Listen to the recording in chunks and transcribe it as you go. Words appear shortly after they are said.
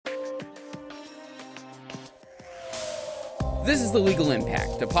This is The Legal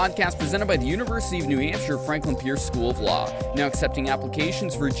Impact, a podcast presented by the University of New Hampshire Franklin Pierce School of Law, now accepting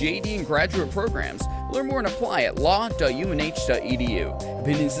applications for JD and graduate programs. Learn more and apply at law.unh.edu.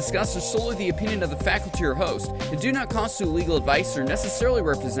 Opinions discussed are solely the opinion of the faculty or host and do not constitute legal advice or necessarily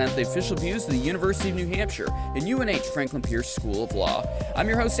represent the official views of the University of New Hampshire and UNH Franklin Pierce School of Law. I'm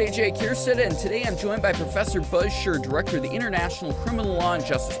your host, AJ Kierstead, and today I'm joined by Professor Buzz Scher, Director of the International Criminal Law and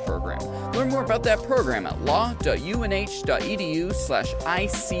Justice Program. Learn more about that program at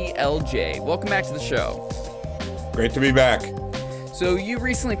law.unh.edu/ICLJ. Welcome back to the show. Great to be back. So you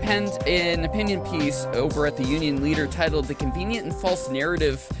recently penned an opinion piece over at the Union Leader titled "The Convenient and False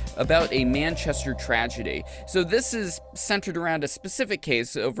Narrative About a Manchester Tragedy." So this is centered around a specific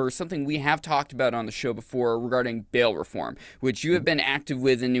case over something we have talked about on the show before regarding bail reform, which you have been active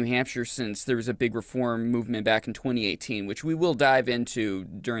with in New Hampshire since there was a big reform movement back in 2018, which we will dive into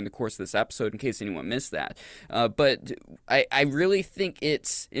during the course of this episode in case anyone missed that. But I really think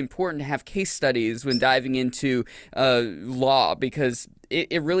it's important to have case studies when diving into law, because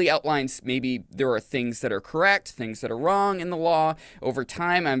it really outlines maybe there are things that are correct, things that are wrong in the law over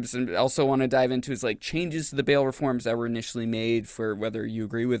time. I also want to dive into is like changes to the bail reforms that were initially made for whether you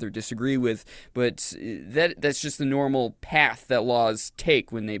agree with or disagree with. But that's just the normal path that laws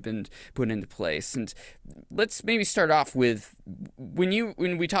take when they've been put into place. And let's maybe start off with when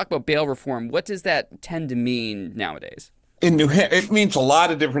we talk about bail reform, what does that tend to mean nowadays? It means a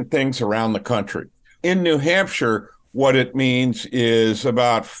lot of different things around the country. In New Hampshire, what it means is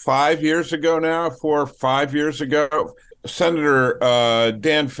about 5 years ago now, 4 or 5 years ago, Senator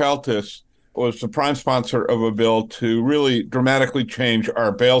Dan Feltus was the prime sponsor of a bill to really dramatically change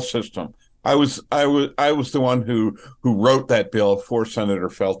our bail system. I was the one who wrote that bill for Senator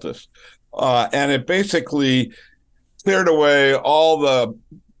Feltus, and it basically cleared away all the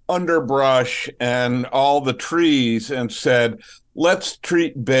underbrush and all the trees and said, let's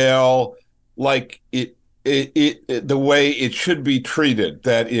treat bail like the way it should be treated.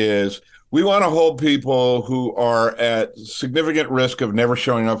 That is, we want to hold people who are at significant risk of never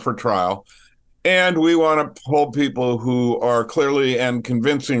showing up for trial, and we want to hold people who are clearly and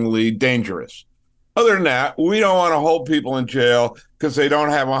convincingly dangerous. Other than that, we don't want to hold people in jail because they don't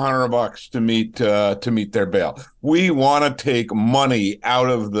have $100 to meet their bail. We want to take money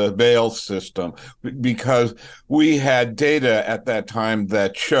out of the bail system because we had data at that time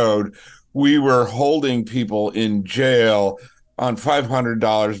that showed we were holding people in jail on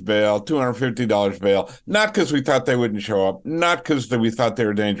 $500 bail, $250 bail, not because we thought they wouldn't show up, not because we thought they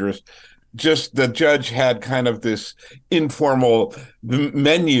were dangerous. Just the judge had kind of this informal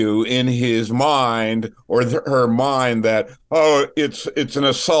menu in his mind or her mind that, oh, it's an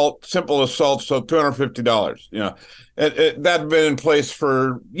assault, simple assault, so $250. That had been in place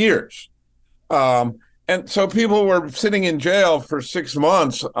for years. And so people were sitting in jail for 6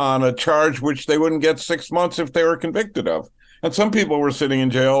 months on a charge which they wouldn't get 6 months if they were convicted of. And some people were sitting in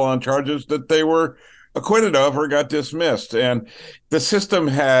jail on charges that they were acquitted of or got dismissed. And the system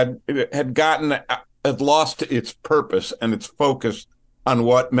had lost its purpose and its focus on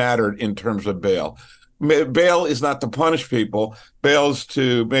what mattered in terms of bail. Bail is not to punish people. Bail is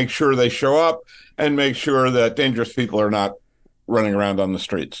to make sure they show up and make sure that dangerous people are not running around on the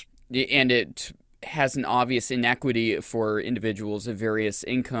streets. And it has an obvious inequity for individuals of various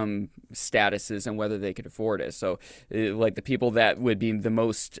income statuses and whether they could afford it. So like the people that would be the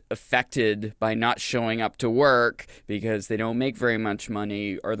most affected by not showing up to work because they don't make very much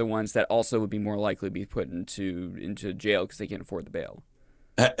money are the ones that also would be more likely to be put into jail because they can't afford the bail.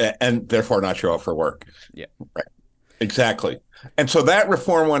 And therefore not show up for work. Yeah. Right. Exactly. And so that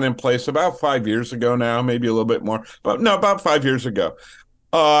reform went in place about 5 years ago now, maybe a little bit more, but no, about 5 years ago.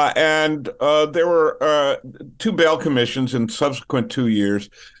 And there were 2 bail commissions in subsequent 2 years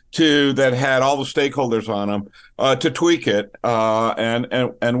that had all the stakeholders on them to tweak it.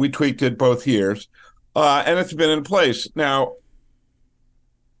 And we tweaked it both years. And it's been in place. Now,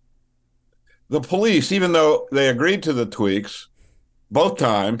 the police, even though they agreed to the tweaks both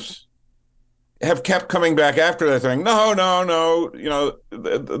times, have kept coming back after that saying, no,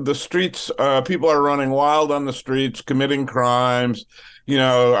 the streets, people are running wild on the streets, committing crimes.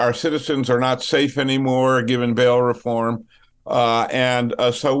 Our citizens are not safe anymore given bail reform.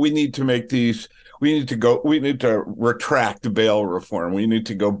 So we need to we need to retract bail reform. We need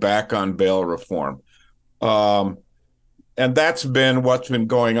to go back on bail reform. And that's been what's been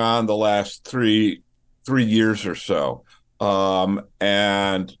going on the last three years or so. The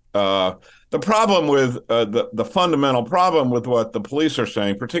problem with the fundamental problem with what the police are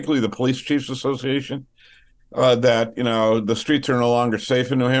saying, particularly the Police Chiefs Association, that the streets are no longer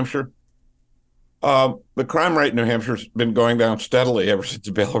safe in New Hampshire. The crime rate in New Hampshire has been going down steadily ever since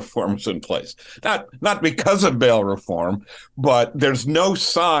bail reform was in place. Not because of bail reform, but there's no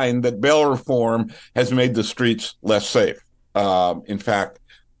sign that bail reform has made the streets less safe. In fact,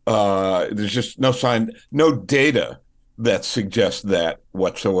 there's just no sign, no data that suggests that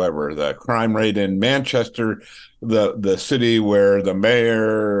whatsoever. The crime rate in Manchester, the city where the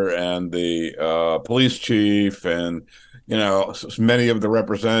mayor and the police chief and many of the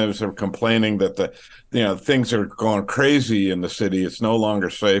representatives are complaining that things are going crazy in the city. It's no longer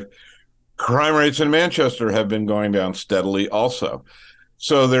safe. Crime rates in Manchester have been going down steadily also.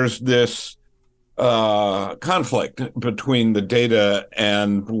 So there's this conflict between the data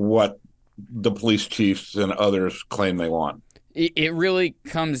and what the police chiefs and others claim they want. It really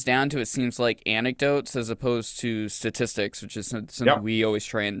comes down to, it seems like, anecdotes as opposed to statistics, which is something Yep. we always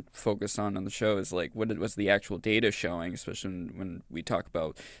try and focus on the show, is like, what was the actual data showing, especially when we talk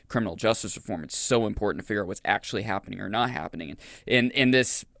about criminal justice reform. It's so important to figure out what's actually happening or not happening. And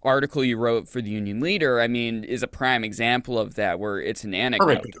this article you wrote for the Union Leader, I mean, is a prime example of that, where it's an anecdote.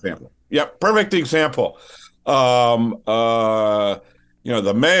 Perfect example. Yep, perfect example.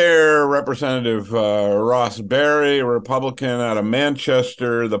 The mayor, Representative Ross Berry, a Republican out of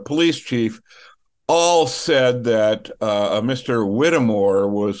Manchester, the police chief, all said that Mr. Whittemore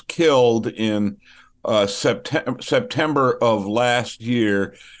was killed in September of last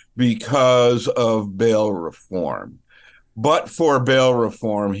year because of bail reform. But for bail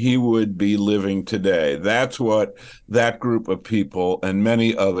reform, he would be living today. That's what that group of people and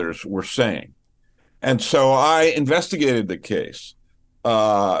many others were saying. And so I investigated the case.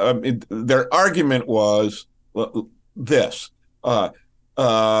 Their argument was this: Mr.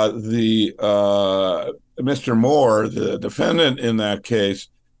 Moore, the defendant in that case,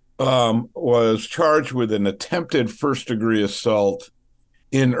 was charged with an attempted first-degree assault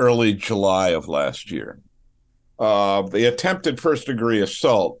in early July of last year. The attempted first-degree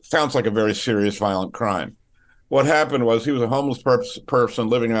assault sounds like a very serious, violent crime. What happened was he was a homeless person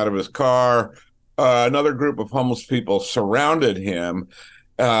living out of his car. Another group of homeless people surrounded him.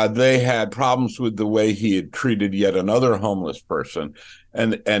 They had problems with the way he had treated yet another homeless person,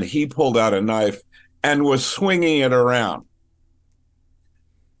 and he pulled out a knife and was swinging it around.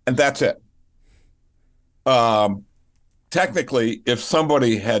 And that's it. Technically, if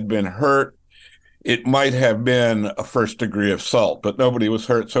somebody had been hurt, it might have been a first-degree assault, but nobody was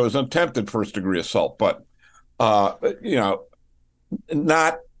hurt, so it was an attempted first-degree assault. But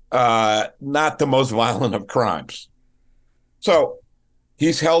not the most violent of crimes. So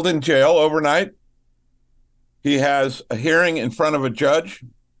he's held in jail overnight. He has a hearing in front of a judge.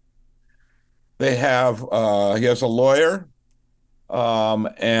 He has a lawyer,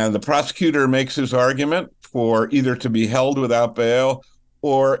 and the prosecutor makes his argument for either to be held without bail,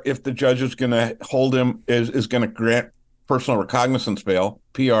 or if the judge is going to hold him, is going to grant personal recognizance bail,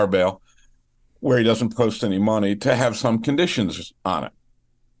 PR bail, where he doesn't post any money, to have some conditions on it.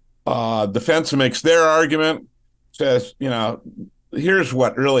 Defense makes their argument, says, here's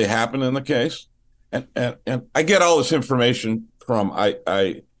what really happened in the case. And I get all this information from,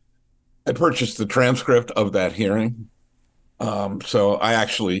 I purchased the transcript of that hearing. So I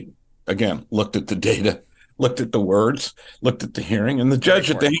actually, again, looked at the data, looked at the words, looked at the hearing, and the judge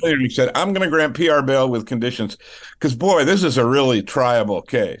at the hearing said, I'm going to grant PR bail with conditions, because, boy, this is a really triable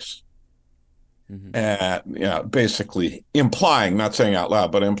case. Mm-hmm. Basically implying, not saying out loud,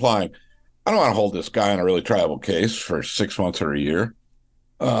 but implying, I don't want to hold this guy on a really triable case for 6 months or a year.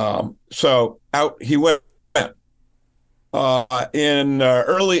 So out he went. In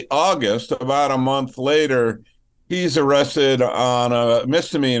early August, about a month later, he's arrested on a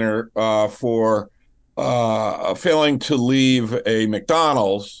misdemeanor for failing to leave a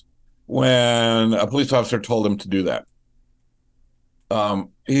McDonald's when a police officer told him to do that.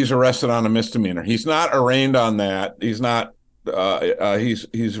 He's arrested on a misdemeanor. He's not arraigned on that. He's not.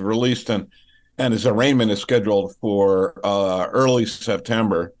 He's released, and his arraignment is scheduled for early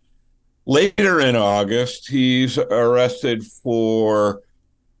September. Later in August, he's arrested for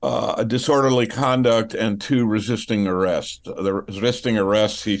a disorderly conduct and 2 resisting arrests. The resisting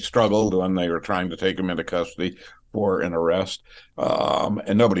arrests, he struggled when they were trying to take him into custody for an arrest,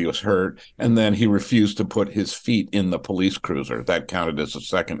 and nobody was hurt. And then he refused to put his feet in the police cruiser. That counted as a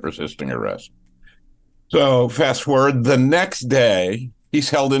second resisting arrest. So fast forward, the next day, he's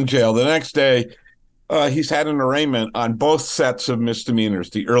held in jail. The next day, he's had an arraignment on both sets of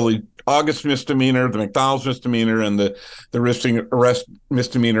misdemeanors, the early August misdemeanor, the McDonald's misdemeanor, and the resisting arrest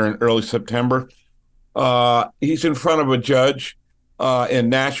misdemeanor in early September. He's in front of a judge in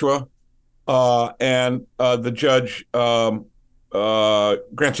Nashua, and the judge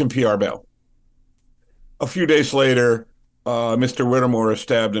grants him PR bail. A few days later, Mr. Whittemore is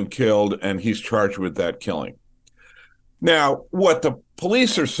stabbed and killed, and he's charged with that killing. Now, what the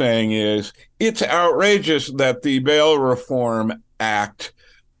police are saying is it's outrageous that the Bail Reform Act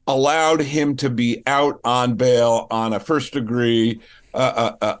allowed him to be out on bail on a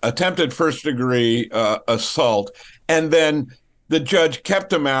attempted first degree assault, and then the judge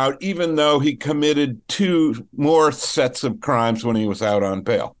kept him out even though he committed two more sets of crimes when he was out on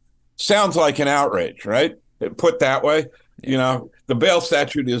bail. Sounds like an outrage, right? Put that way. You know, the bail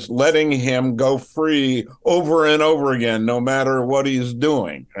statute is letting him go free over and over again, no matter what he's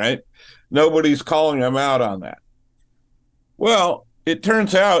doing, right? Nobody's calling him out on that. Well, it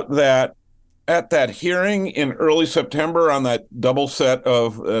turns out that at that hearing in early September on that double set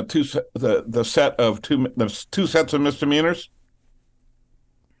of two sets of misdemeanors,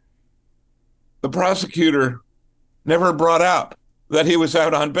 the prosecutor never brought out that he was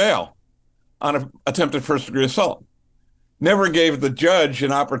out on bail on an attempted first degree assault. Never gave the judge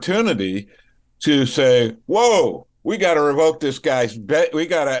an opportunity to say, whoa, we got to revoke this guy's we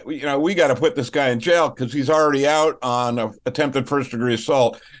got to put this guy in jail because he's already out on an attempted first degree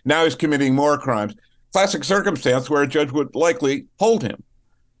assault. Now he's committing more crimes. Classic circumstance where a judge would likely hold him.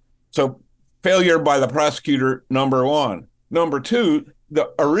 So failure by the prosecutor, number one. Number two,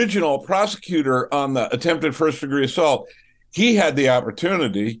 the original prosecutor on the attempted first degree assault, he had the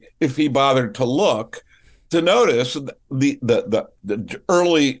opportunity, if he bothered to look, to notice the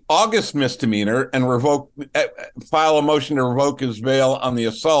early August misdemeanor and file a motion to revoke his bail on the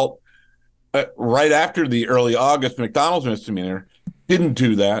assault right after the early August McDonald's misdemeanor. Didn't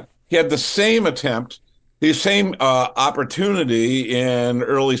do that. He had the same attempt, the same opportunity in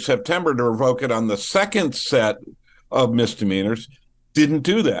early September to revoke it on the second set of misdemeanors. Didn't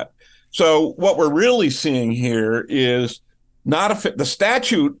do that. So what we're really seeing here is the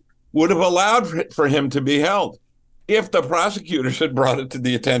statute would have allowed for him to be held if the prosecutors had brought it to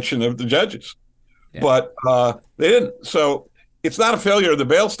the attention of the judges. Yeah. But they didn't. So it's not a failure of the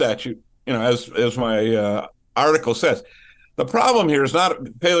bail statute, as my article says. The problem here is not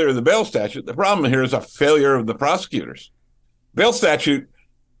a failure of the bail statute. The problem here is a failure of the prosecutors. Bail statute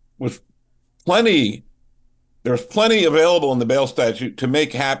was there was plenty available in the bail statute to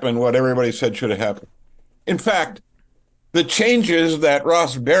make happen what everybody said should have happened. In fact, the changes that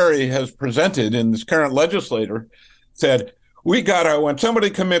Ross Berry has presented in this current legislature said, when somebody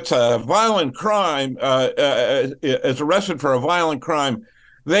commits a violent crime, is arrested for a violent crime,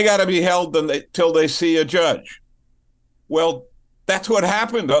 they got to be held till they see a judge. Well, that's what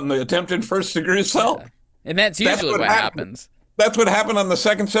happened on the attempted first degree assault. Yeah. And that's usually what happens. That's what happened on the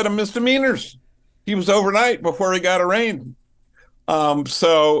second set of misdemeanors. He was overnight before he got arraigned.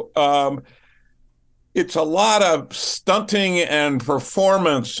 It's a lot of stunting and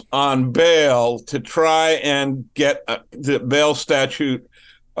performance on bail to try and get the bail statute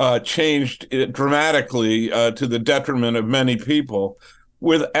changed dramatically to the detriment of many people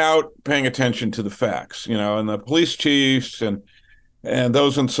without paying attention to the facts. And the police chiefs and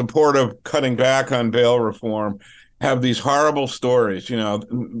those in support of cutting back on bail reform have these horrible stories,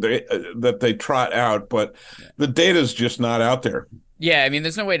 that they trot out, but the data is just not out there. Yeah, I mean,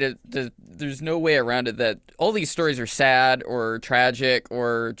 there's no way around it that all these stories are sad or tragic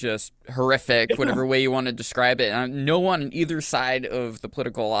or just horrific, whatever way you want to describe it. And no one on either side of the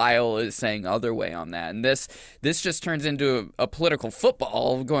political aisle is saying other way on that. And this just turns into a political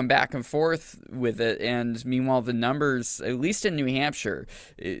football going back and forth with it. And meanwhile, the numbers, at least in New Hampshire,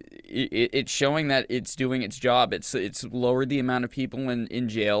 it's showing that it's doing its job. It's lowered the amount of people in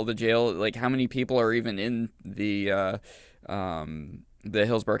jail. The jail, like how many people are even in the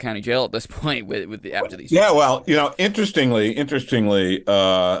Hillsborough County Jail at this point after these. Yeah, well, interestingly,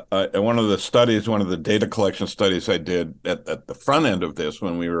 one of the data collection studies I did at the front end of this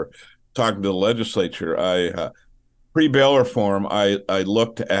when we were talking to the legislature, pre-bail reform, I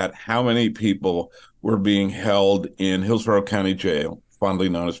looked at how many people were being held in Hillsborough County Jail, fondly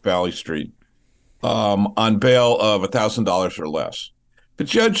known as Valley Street, on bail of $1,000 or less. The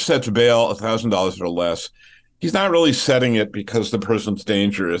judge sets bail $1,000 or less. He's not really setting it because the person's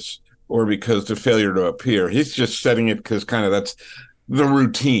dangerous or because the failure to appear. He's just setting it because kind of that's the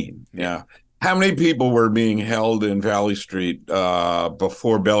routine. Yeah. How many people were being held in Valley Street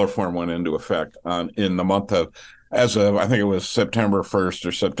before bail reform went into effect in the month of, I think it was September 1st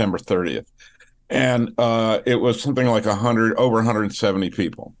or September 30th. And it was something like over 170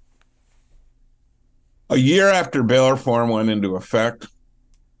 people. A year after bail reform went into effect,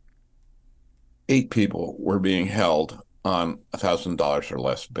 8 people were being held on $1,000 or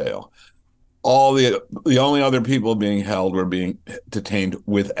less bail. All the only other people being held were being detained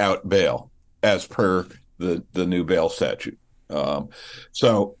without bail, as per the new bail statute. Um,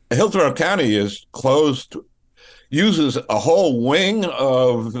 so Hillsborough County is closed, uses a whole wing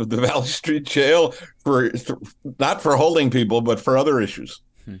of the Valley Street Jail for not for holding people, but for other issues.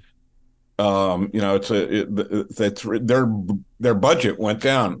 Hmm. It's their budget went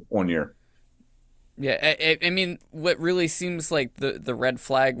down one year. Yeah, I mean, what really seems like the red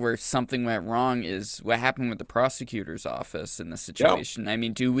flag where something went wrong is what happened with the prosecutor's office in this Yeah, situation. I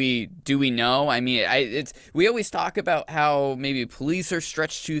mean, do we know? I mean, it's we always talk about how maybe police are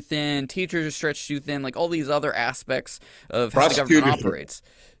stretched too thin, teachers are stretched too thin, like all these other aspects of how the government prosecutors, operates.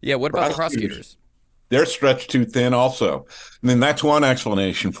 Yeah, what about the prosecutors, prosecutors? they're stretched too thin also. And then that's one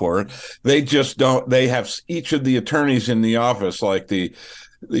explanation for it. They just don't. They have each of the attorneys in the office, like the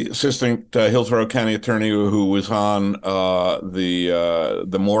assistant Hillsborough County attorney who was on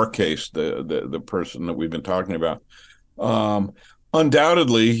the Moore case, the person that we've been talking about.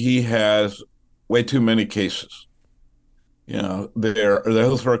 Undoubtedly, he has way too many cases. The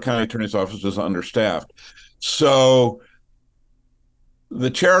Hillsborough County Attorney's Office is understaffed. So the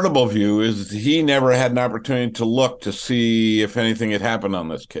charitable view is he never had an opportunity to look to see if anything had happened on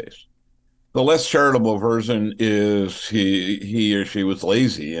this case. The less charitable version is he or she was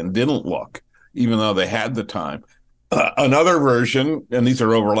lazy and didn't look, even though they had the time. Another version, and these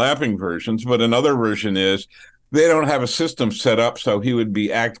are overlapping versions, but another version is they don't have a system set up so he would be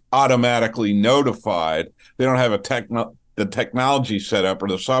automatically notified. They don't have the technology set up or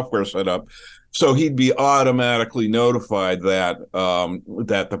the software set up, so he'd be automatically notified that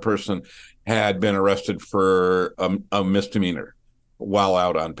that the person had been arrested for a misdemeanor while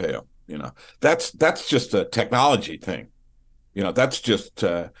out on bail. That's just a technology thing. That's just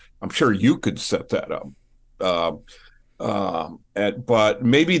I'm sure you could set that up. But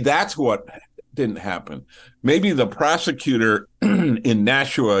maybe that's what didn't happen. Maybe the prosecutor in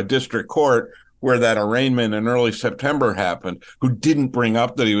Nashua District Court, where that arraignment in early September happened, who didn't bring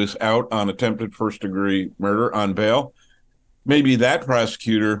up that he was out on attempted first-degree murder on bail, maybe that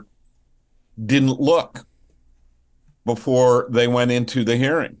prosecutor didn't look before they went into the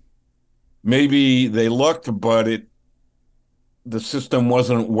hearing. Maybe they looked, but the system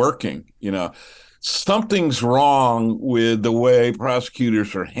wasn't working. Something's wrong with the way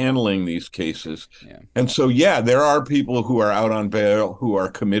prosecutors are handling these cases. Yeah. And so, yeah, there are people who are out on bail who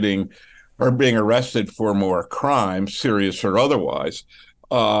are being arrested for more crimes, serious or otherwise.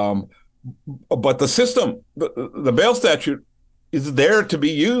 But the system, the bail statute is there to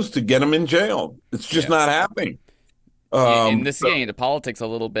be used to get them in jail. It's just not happening. And this is getting into politics a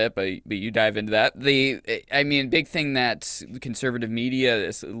little bit, but you dive into that. I mean, big thing that conservative media,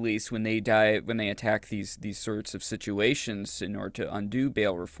 at least when they attack these sorts of situations in order to undo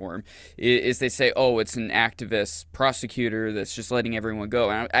bail reform, is they say, oh, it's an activist prosecutor that's just letting everyone go.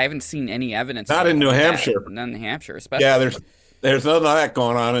 And I haven't seen any evidence. Not in New Hampshire. Not in New Hampshire, especially. Yeah, there's none of that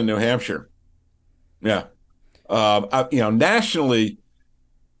going on in New Hampshire. Yeah, nationally,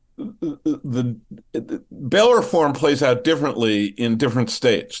 the bail reform plays out differently in different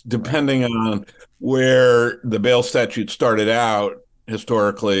states, depending on where the bail statute started out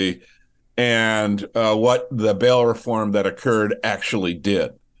historically and what the bail reform that occurred actually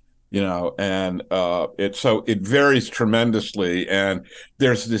did. It varies tremendously, and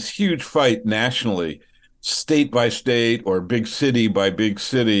there's this huge fight nationally, state by state or big city by big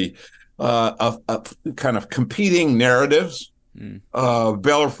city, of kind of competing narratives.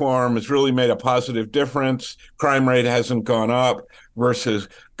 Bail reform has really made a positive difference. Crime rate hasn't gone up versus,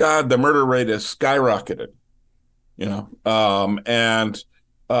 God, the murder rate has skyrocketed.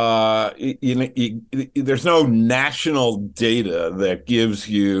 There's no national data that gives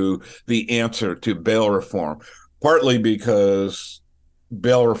you the answer to bail reform, partly because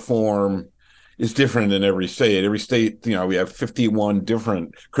bail reform is different in every state. Every state, we have 51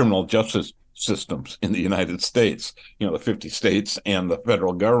 different criminal justice systems in the United States, the 50 states and the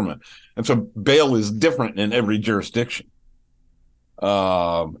federal government. And so bail is different in every jurisdiction.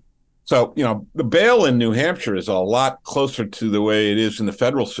 The bail in New Hampshire is a lot closer to the way it is in the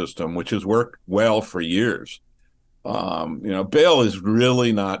federal system, which has worked well for years. Bail is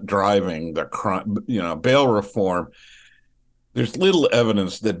really not driving the crime, bail reform. There's little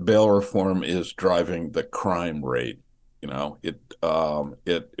evidence that bail reform is driving the crime rate. It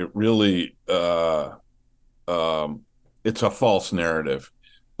really it's a false narrative,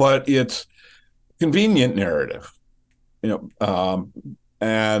 but it's convenient narrative, and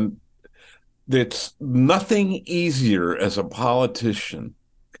it's nothing easier as a politician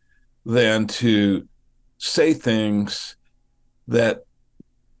than to say things that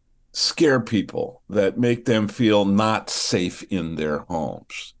scare people, that make them feel not safe in their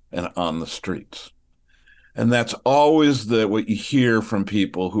homes and on the streets. And that's always what you hear from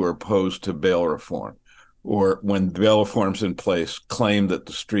people who are opposed to bail reform, or when bail reform's in place, claim that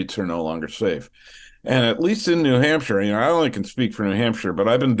the streets are no longer safe. And at least in New Hampshire, I only can speak for New Hampshire, but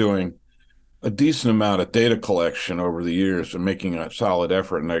I've been doing a decent amount of data collection over the years and making a solid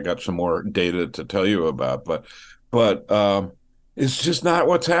effort. And I got some more data to tell you about, but it's just not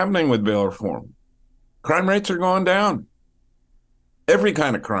what's happening with bail reform. Crime rates are going down. Every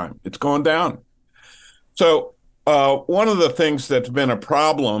kind of crime, it's going down. So one of the things that's been a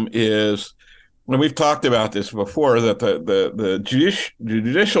problem is, and we've talked about this before, that the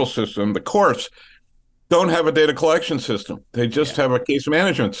judicial system, the courts, don't have a data collection system. They just have a case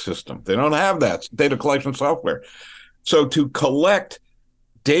management system. They don't have that data collection software. So to collect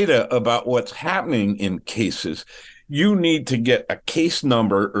data about what's happening in cases, you need to get a case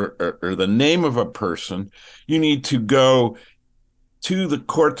number or the name of a person. You need to go to the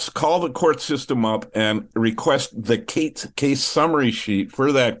courts, call the court system up and request the case summary sheet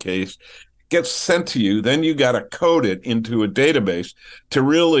for that case. Gets sent to you, then you got to code it into a database to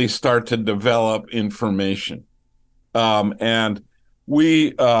really start to develop information. And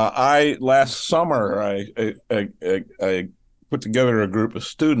I last summer I put together a group of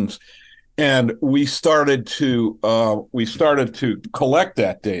students, and we started to collect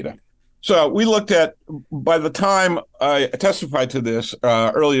that data. So we looked at, by the time I testified to this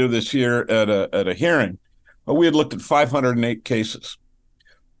earlier this year at a hearing, we had looked at 508 cases.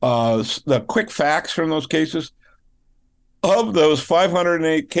 The quick facts from those cases: of those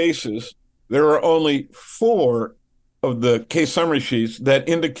 508 cases, there were only 4 of the case summary sheets that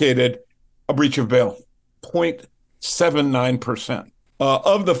indicated a breach of bail, 0.79%.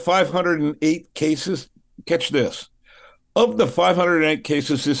 Of the 508 cases, catch this, of the 508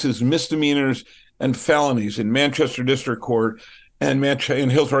 cases, this is misdemeanors and felonies in Manchester District Court and in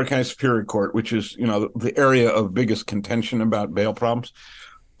Hillsborough County Superior Court, which is, the area of biggest contention about bail problems.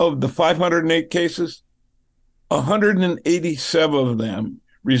 Of the 508 cases, 187 of them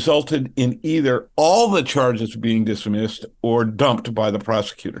resulted in either all the charges being dismissed or dumped by the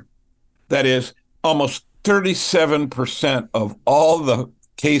prosecutor. That is, almost 37% of all the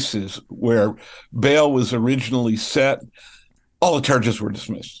cases where bail was originally set, all the charges were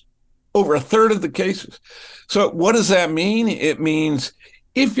dismissed. Over a third of the cases. So what does that mean? It means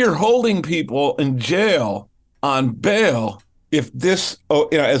if you're holding people in jail on bail, if this,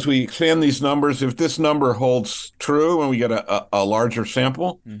 as we expand these numbers, if this number holds true and we get a larger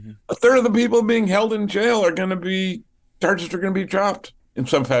sample, a third of the people being held in jail charges are going to be dropped in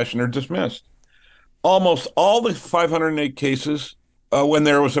some fashion or dismissed. Almost all the 508 cases, when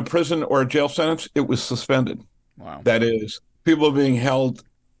there was a prison or a jail sentence, it was suspended. Wow. That is, people being held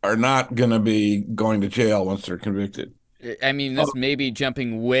are not going to be going to jail once they're convicted. I mean, this may be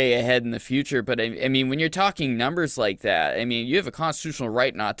jumping way ahead in the future, but I mean, when you're talking numbers like that, I mean, you have a constitutional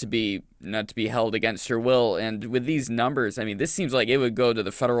right not to be held against your will. And with these numbers, I mean, this seems like it would go to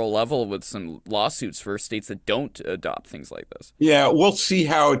the federal level with some lawsuits for states that don't adopt things like this. Yeah, we'll see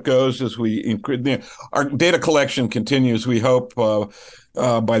how it goes as our data collection continues. We hope by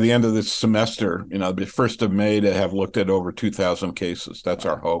the end of this semester, the 1st of May, to have looked at over 2,000 cases. That's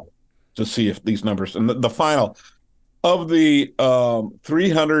our hope, to see if these numbers, and the final. Of the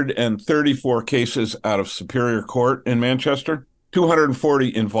 334 cases out of Superior Court in Manchester,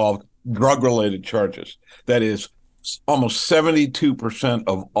 240 involved drug-related charges. That is, almost 72%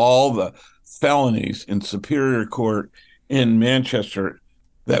 of all the felonies in Superior Court in Manchester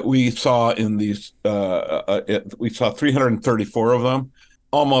that we saw in these, we saw 334 of them.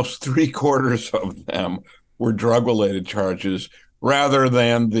 Almost 3/4 of them were drug-related charges, rather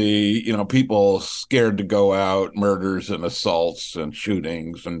than the, people scared to go out, murders and assaults and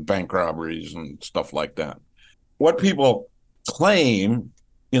shootings and bank robberies and stuff like that. What people claim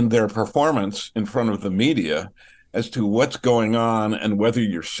in their performance in front of the media as to what's going on and whether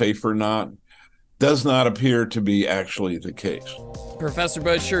you're safe or not does not appear to be actually the case. Professor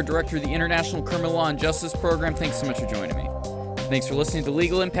Bud Scher, Director of the International Criminal Law and Justice Program, thanks so much for joining me. Thanks for listening to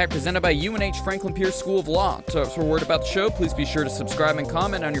Legal Impact, presented by UNH Franklin Pierce School of Law. For word about the show, please be sure to subscribe and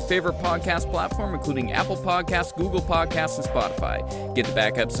comment on your favorite podcast platform, including Apple Podcasts, Google Podcasts, and Spotify. Get the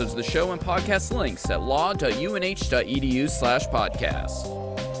back episodes of the show and podcast links at law.unh.edu/podcasts.